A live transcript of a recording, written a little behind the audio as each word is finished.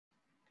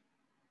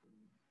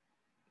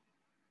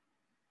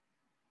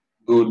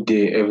Good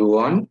day,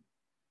 everyone.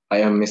 I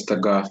am Mr.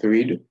 Garth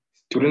Reed,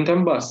 Student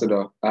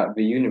Ambassador at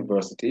the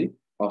University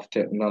of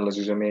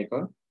Technology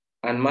Jamaica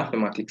and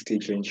Mathematics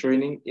Teacher in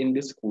Training in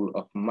the School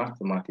of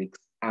Mathematics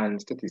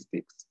and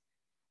Statistics.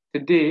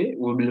 Today,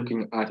 we'll be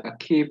looking at a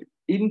CAPE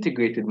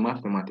integrated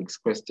mathematics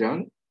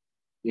question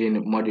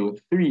in Module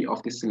 3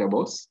 of the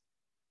syllabus.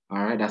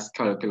 All right, that's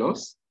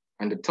calculus.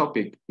 And the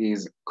topic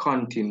is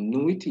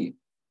continuity.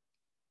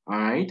 All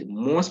right,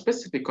 more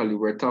specifically,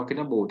 we're talking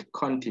about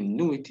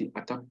continuity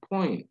at a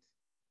point.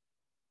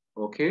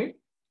 Okay,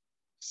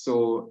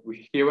 so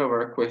here we have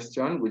our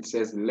question which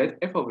says let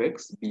f of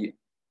x be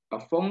a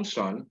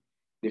function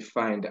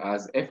defined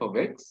as f of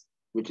x,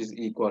 which is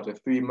equal to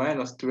 3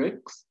 minus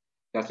 2x.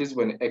 That is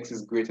when x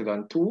is greater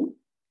than 2,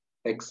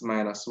 x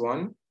minus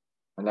 1,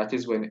 and that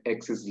is when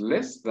x is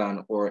less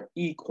than or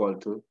equal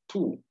to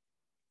 2.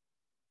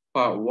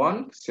 Part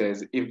 1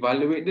 says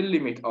evaluate the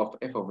limit of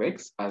f of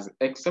x as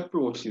x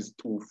approaches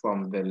 2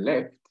 from the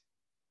left.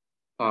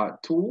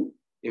 Part 2,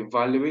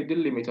 evaluate the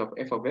limit of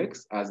f of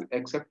x as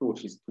x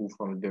approaches 2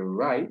 from the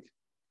right.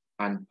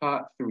 And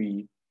part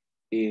 3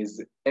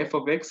 is f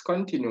of x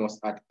continuous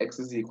at x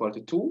is equal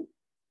to 2.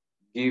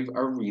 Give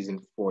a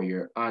reason for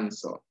your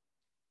answer.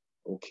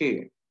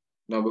 Okay,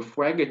 now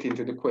before I get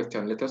into the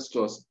question, let us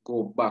just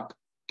go back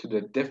to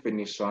the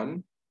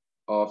definition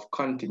of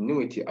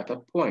continuity at a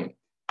point.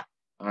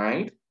 All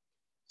right,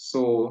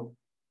 so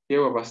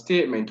here we have a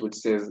statement which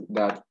says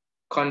that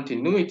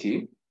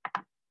continuity,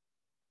 I'm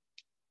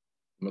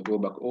gonna go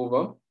back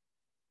over.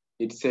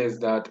 It says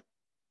that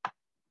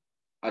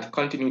at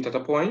continuity at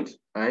a point,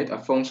 right, a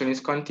function is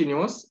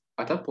continuous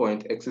at a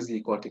point x is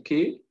equal to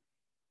k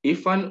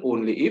if and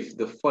only if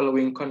the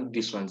following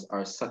conditions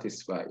are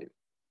satisfied.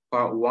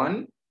 Part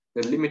 1,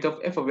 the limit of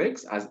f of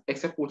x as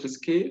x approaches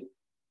k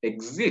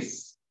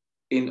exists.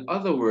 In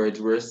other words,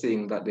 we're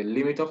saying that the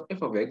limit of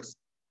f of x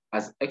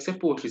as x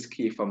approaches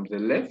k from the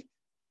left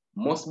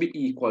must be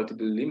equal to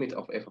the limit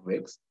of f of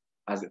x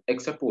as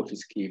x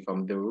approaches k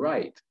from the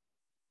right.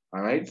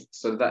 All right,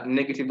 so that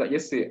negative that you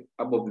see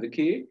above the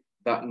k,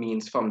 that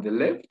means from the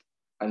left,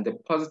 and the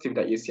positive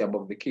that you see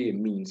above the k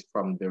means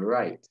from the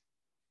right.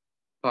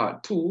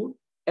 Part 2,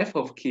 f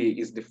of k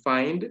is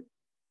defined.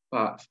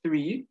 Part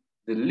 3,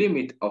 the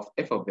limit of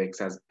f of x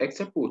as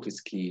x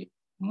approaches k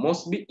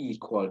must be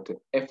equal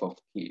to f of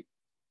k.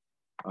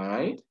 All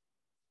right,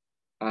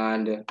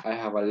 and I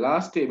have a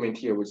last statement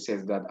here which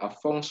says that a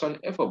function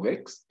f of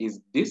x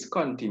is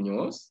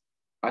discontinuous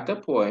at a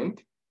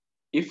point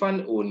if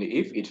and only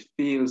if it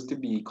fails to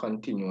be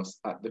continuous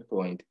at the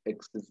point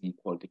x is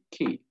equal to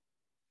k.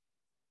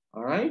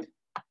 All right,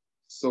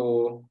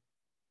 so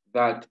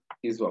that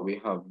is what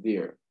we have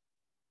there.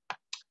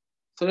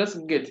 So let's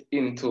get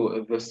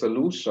into the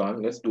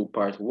solution. Let's do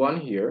part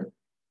 1 here.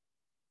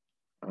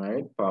 All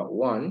right, part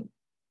 1,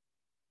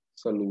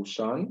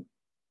 solution.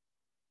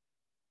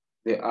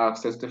 They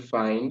asked us to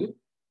find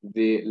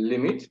the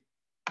limit,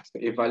 so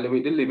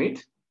evaluate the limit.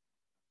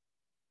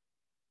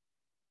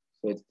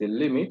 So it's the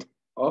limit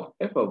of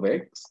f of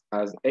x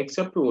as x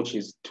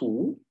approaches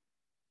 2,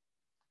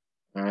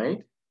 right?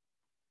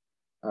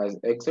 As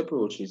x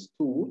approaches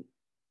 2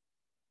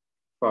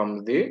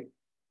 from the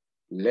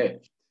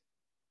left.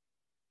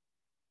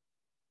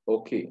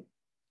 Okay,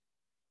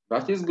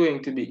 that is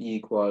going to be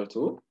equal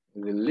to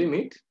the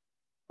limit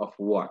of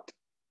what?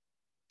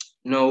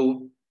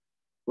 Now,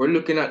 we're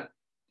looking at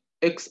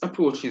x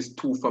approaches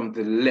 2 from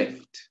the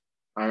left,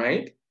 all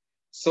right?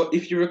 So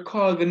if you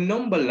recall the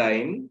number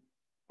line,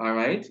 all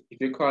right, if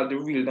you recall the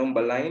real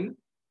number line,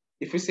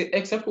 if we say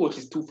x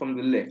approaches 2 from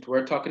the left,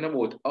 we're talking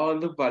about all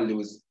the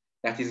values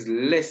that is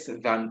less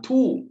than 2,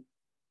 all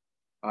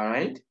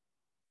right?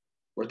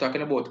 We're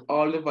talking about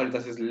all the values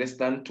that is less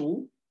than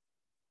 2.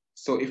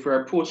 So if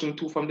we're approaching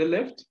 2 from the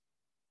left,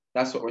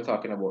 that's what we're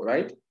talking about,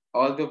 right?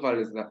 All the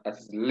values that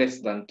is less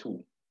than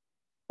 2.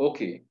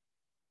 Okay,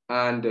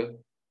 and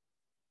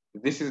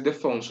this is the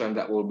function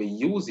that we'll be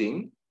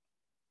using,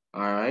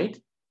 all right?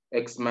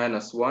 X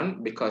minus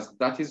 1, because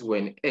that is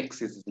when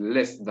x is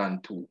less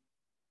than 2.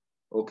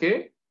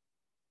 Okay,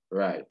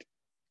 right.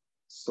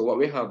 So what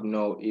we have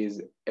now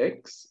is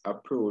x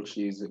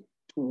approaches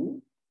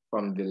 2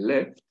 from the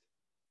left,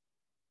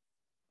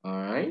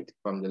 all right,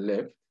 from the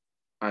left,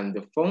 and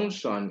the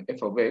function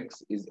f of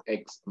x is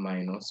x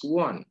minus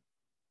 1.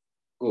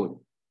 Good.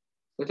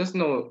 Let us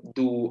now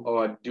do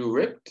our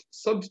direct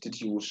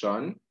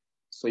substitution.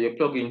 So you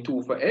plug in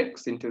 2 for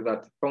x into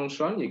that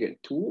function, you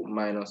get 2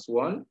 minus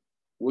 1,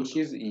 which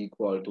is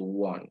equal to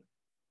 1.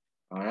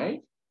 All right,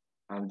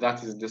 and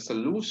that is the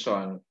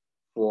solution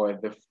for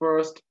the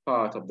first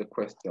part of the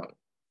question.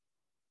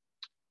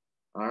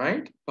 All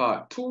right,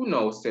 part 2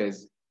 now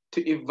says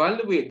to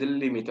evaluate the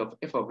limit of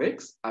f of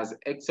x as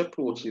x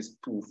approaches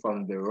 2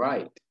 from the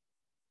right.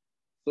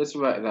 Let's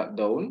write that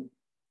down.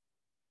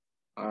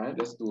 All right,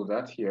 let's do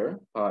that here.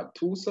 Part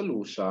 2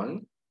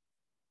 solution.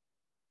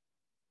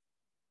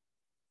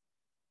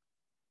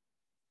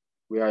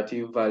 We are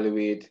to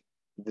evaluate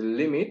the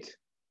limit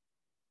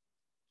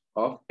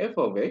of f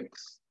of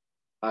x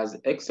as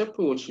x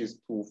approaches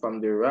 2 from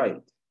the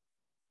right.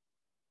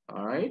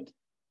 all right,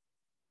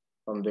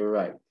 from the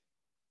right.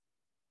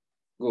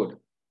 Good.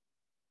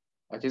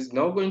 That is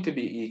now going to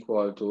be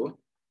equal to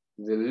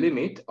the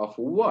limit of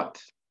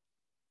what?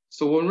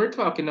 So when we're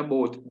talking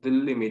about the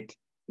limit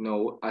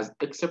now as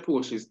x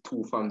approaches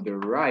 2 from the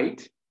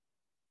right,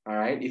 all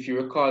right, if you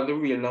recall the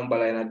real number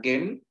line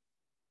again,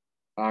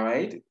 all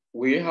right,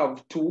 we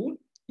have 2,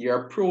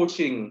 you're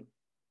approaching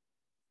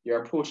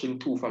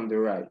 2 from the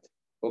right,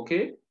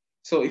 okay?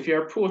 So if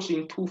you're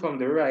approaching 2 from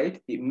the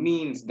right, it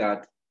means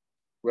that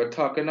we're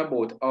talking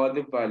about all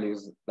the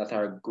values that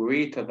are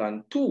greater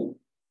than 2,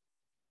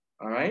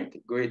 all right,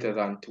 greater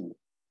than 2.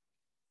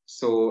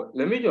 So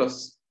let me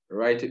just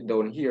write it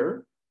down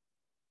here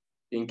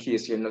in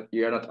case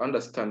you're not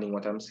understanding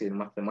what I'm saying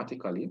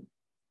mathematically.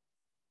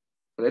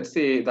 Let's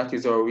say that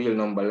is our real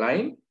number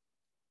line,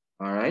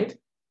 all right?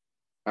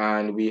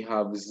 And we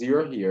have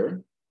 0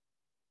 here,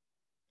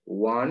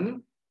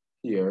 1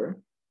 here,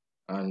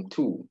 and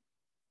 2,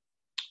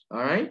 all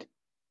right?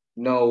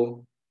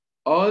 Now,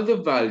 all the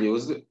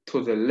values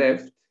to the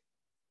left,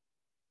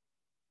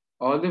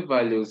 all the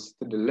values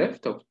to the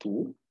left of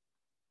 2,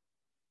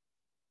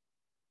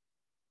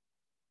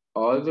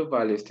 all the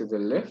values to the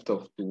left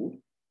of 2,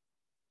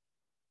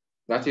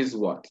 that is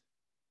what?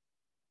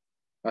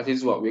 That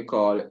is what we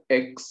call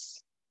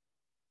x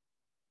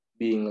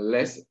being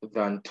less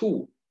than 2,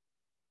 all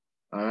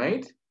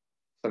right?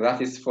 So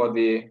that is for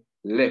the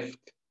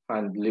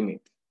left-hand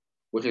limit,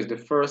 which is the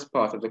first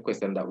part of the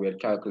question that we had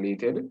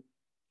calculated.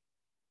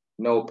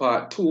 Now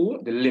part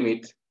 2, the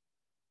limit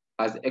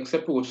as x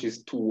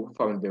approaches 2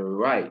 from the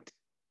right,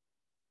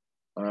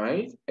 all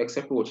right? X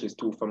approaches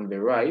 2 from the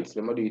right, so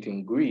let me do it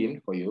in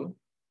green for you.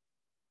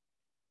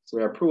 So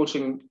we're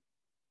approaching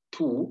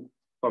 2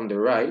 from the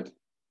right,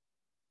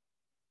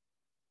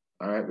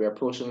 all right? We're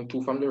approaching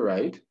 2 from the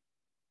right.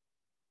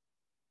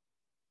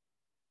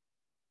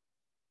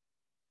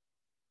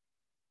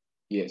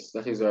 Yes,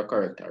 that is our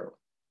correct arrow.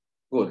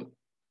 Good.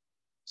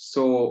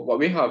 So what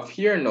we have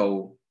here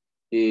now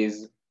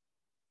is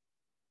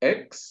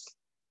x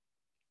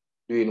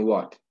doing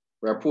what?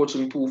 We're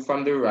approaching 2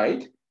 from the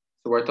right.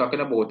 So we're talking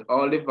about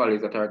all the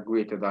values that are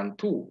greater than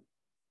 2.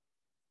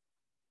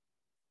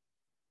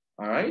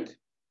 All right?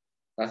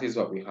 That is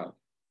what we have.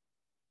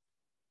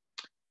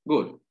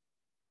 Good.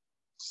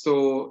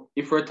 So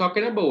if we're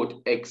talking about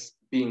x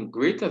being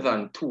greater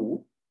than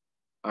 2,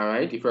 all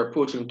right, if we're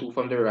approaching 2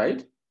 from the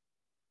right,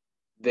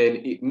 then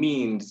it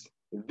means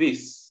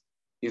this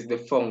is the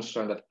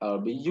function that I'll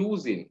be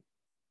using,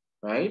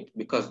 right?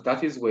 Because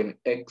that is when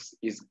x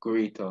is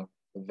greater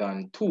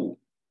than 2.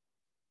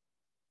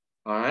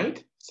 All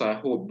right, so I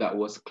hope that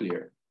was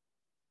clear.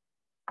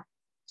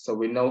 So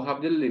we now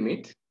have the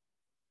limit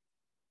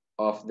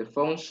of the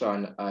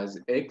function as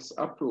x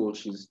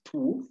approaches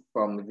 2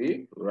 from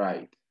the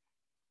right.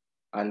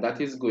 And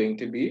that is going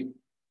to be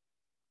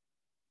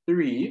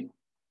 3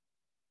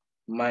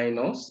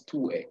 minus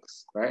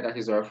 2x, right? That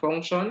is our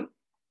function.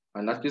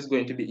 And that is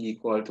going to be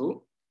equal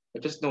to,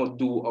 let us now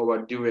do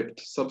our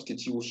direct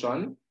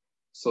substitution.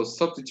 So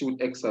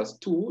substitute x as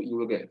 2, you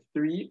will get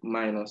 3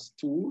 minus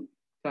 2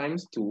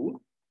 times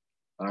 2,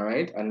 all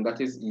right? And that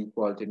is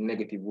equal to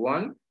negative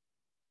 1,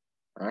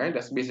 all right?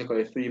 That's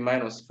basically 3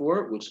 minus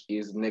 4, which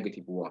is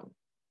negative 1.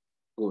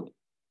 Good.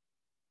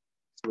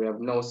 So we have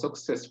now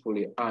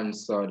successfully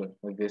answered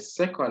the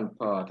second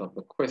part of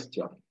the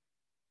question.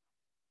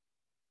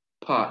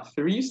 Part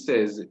 3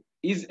 says,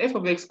 is f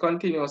of x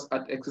continuous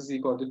at x is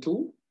equal to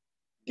 2?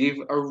 Give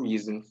a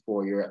reason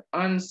for your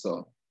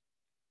answer.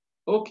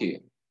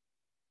 Okay,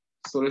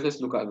 so let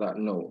us look at that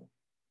now.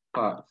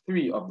 Part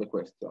 3 of the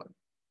question.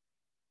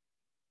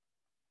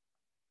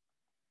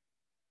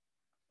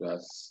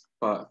 That's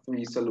part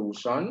 3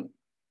 solution.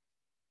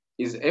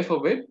 Is f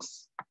of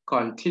x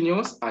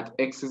continuous at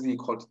x is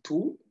equal to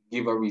 2?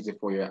 Give a reason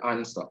for your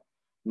answer.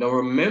 Now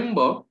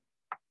remember,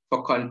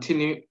 for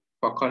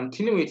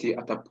continuity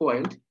at a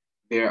point,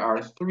 there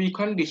are 3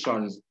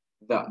 conditions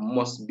that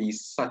must be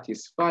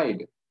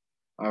satisfied.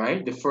 All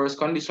right, the first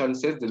condition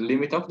says the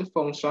limit of the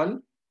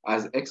function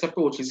as x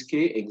approaches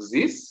k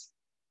exists.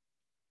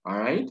 All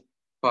right,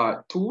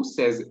 part 2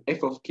 says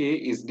f of k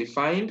is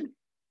defined,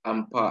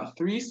 and part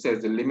 3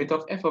 says the limit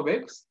of f of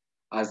x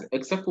as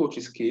x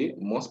approaches k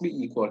must be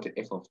equal to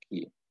f of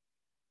k.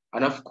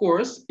 And of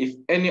course, if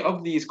any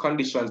of these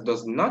conditions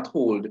does not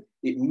hold,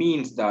 it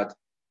means that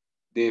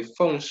the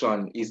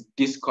function is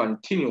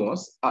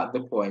discontinuous at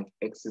the point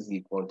x is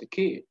equal to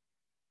k.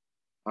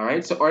 All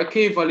right, so our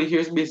k value here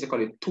is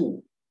basically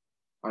 2.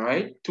 All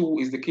right, 2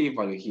 is the k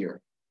value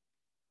here.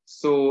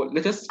 So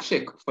let us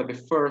check for the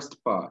first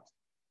part.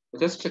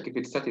 Let us check if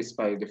it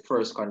satisfies the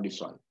first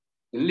condition.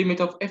 The limit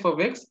of f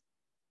of x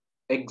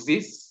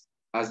exists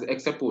as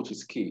x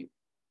approaches k.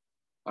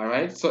 All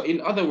right, so in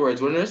other words,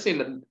 when we're saying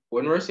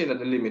that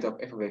the limit of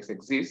f of x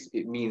exists,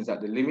 it means that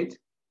the limit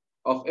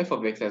of f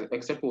of x as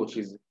x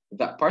approaches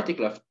that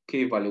particular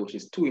k value, which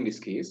is 2 in this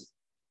case,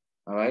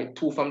 all right,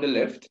 2 from the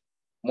left,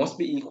 must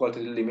be equal to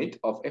the limit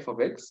of f of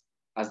x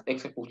as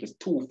x approaches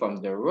 2 from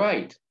the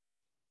right.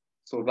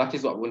 So that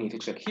is what we need to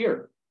check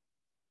here.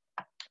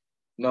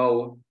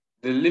 Now,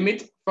 The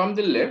limit from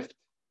the left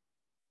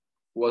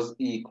was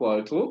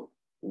equal to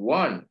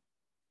 1.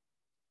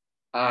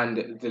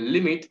 And the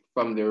limit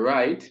from the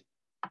right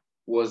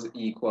was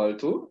equal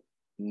to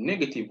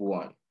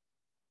 -1.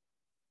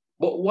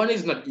 But 1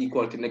 is not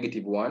equal to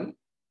 -1.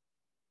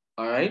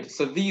 All right,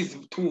 so these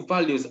two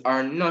values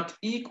are not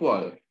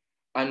equal.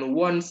 And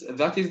once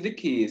that is the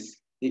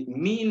case, it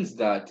means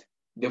that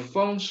the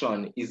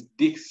function is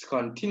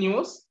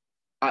discontinuous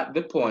at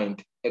the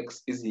point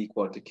x is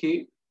equal to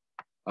k,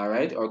 all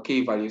right, or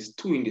k value is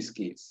 2 in this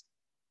case.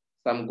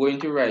 So I'm going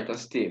to write a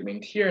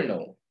statement here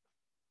now.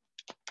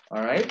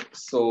 All right,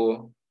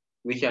 so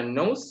we can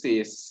now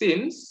say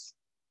since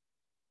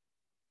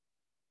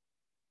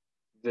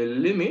the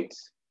limit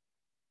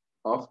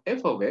of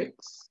f of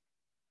x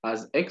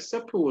as x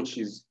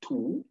approaches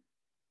 2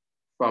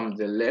 from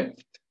the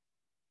left,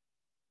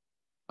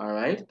 all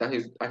right, that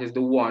is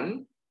the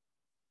 1,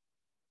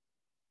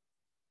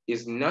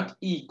 is not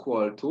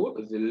equal to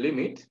the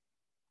limit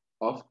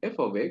of f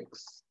of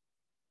x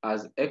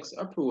as x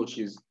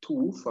approaches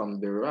 2 from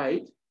the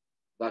right,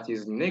 that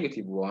is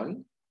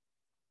 -1,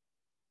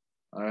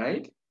 all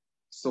right?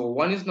 So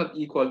 1 is not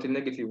equal to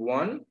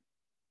 -1,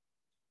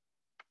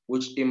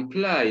 which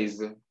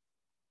implies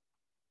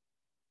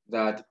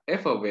that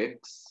f of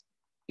x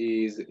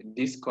is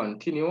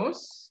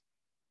discontinuous.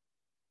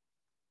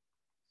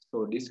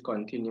 So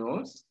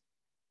discontinuous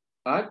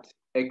at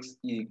x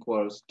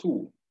equals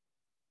 2.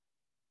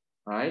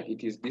 All right,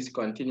 it is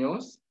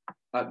discontinuous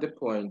at the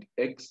point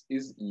x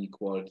is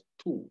equal to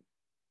 2.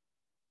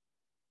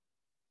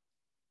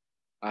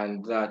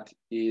 And that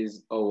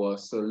is our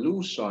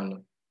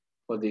solution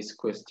for this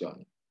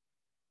question.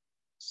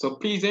 So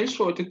please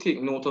ensure to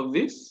take note of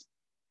this.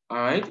 All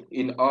right,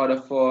 in order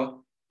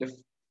for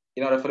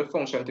the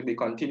function to be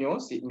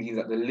continuous, it means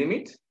that the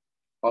limit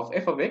of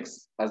f of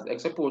x as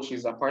x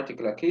approaches a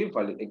particular k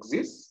value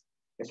exists.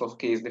 F of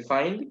k is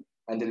defined,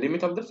 and the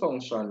limit of the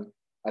function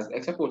as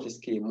x approaches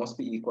k must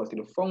be equal to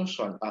the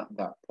function at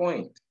that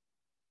point.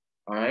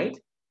 All right.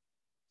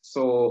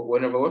 So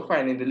whenever we're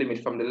finding the limit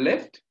from the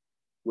left,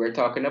 we're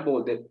talking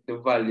about the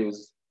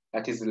values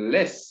that is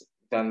less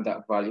than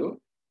that value.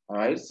 All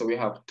right. So we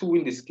have 2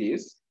 in this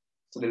case.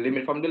 So the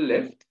limit from the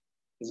left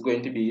is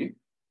going to be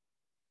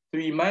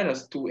 3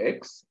 minus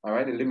 2x. All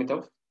right. The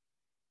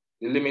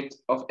limit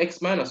of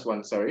x minus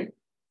 1, sorry.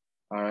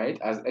 All right.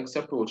 As x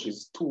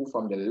approaches 2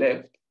 from the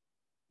left,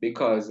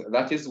 because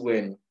that is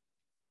when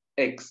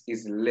x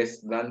is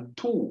less than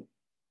 2.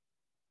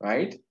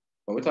 Right.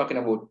 When we're talking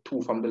about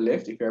 2 from the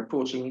left, if you're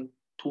approaching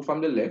 2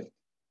 from the left,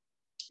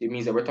 it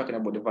means that we're talking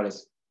about the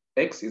values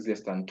x is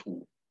less than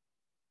 2.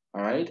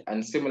 All right.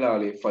 And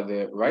similarly, for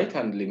the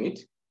right-hand limit,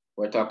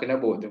 we're talking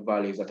about the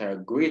values that are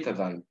greater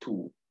than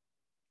 2.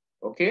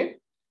 Okay.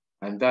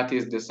 And that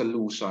is the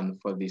solution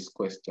for this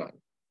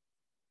question.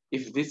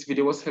 If this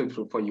video was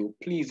helpful for you,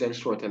 please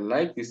ensure to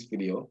like this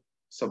video,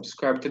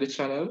 subscribe to the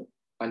channel,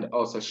 and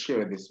also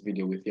share this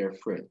video with your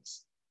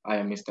friends. I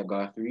am Mr.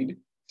 Garth Reed,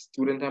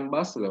 Student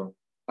Ambassador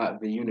at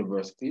the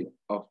University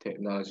of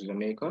Technology,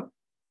 Jamaica.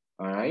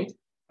 All right.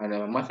 And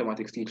I'm a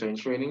mathematics teacher in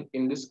training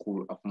in the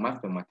School of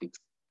Mathematics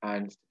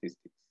and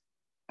Statistics.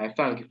 I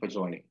thank you for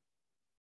joining.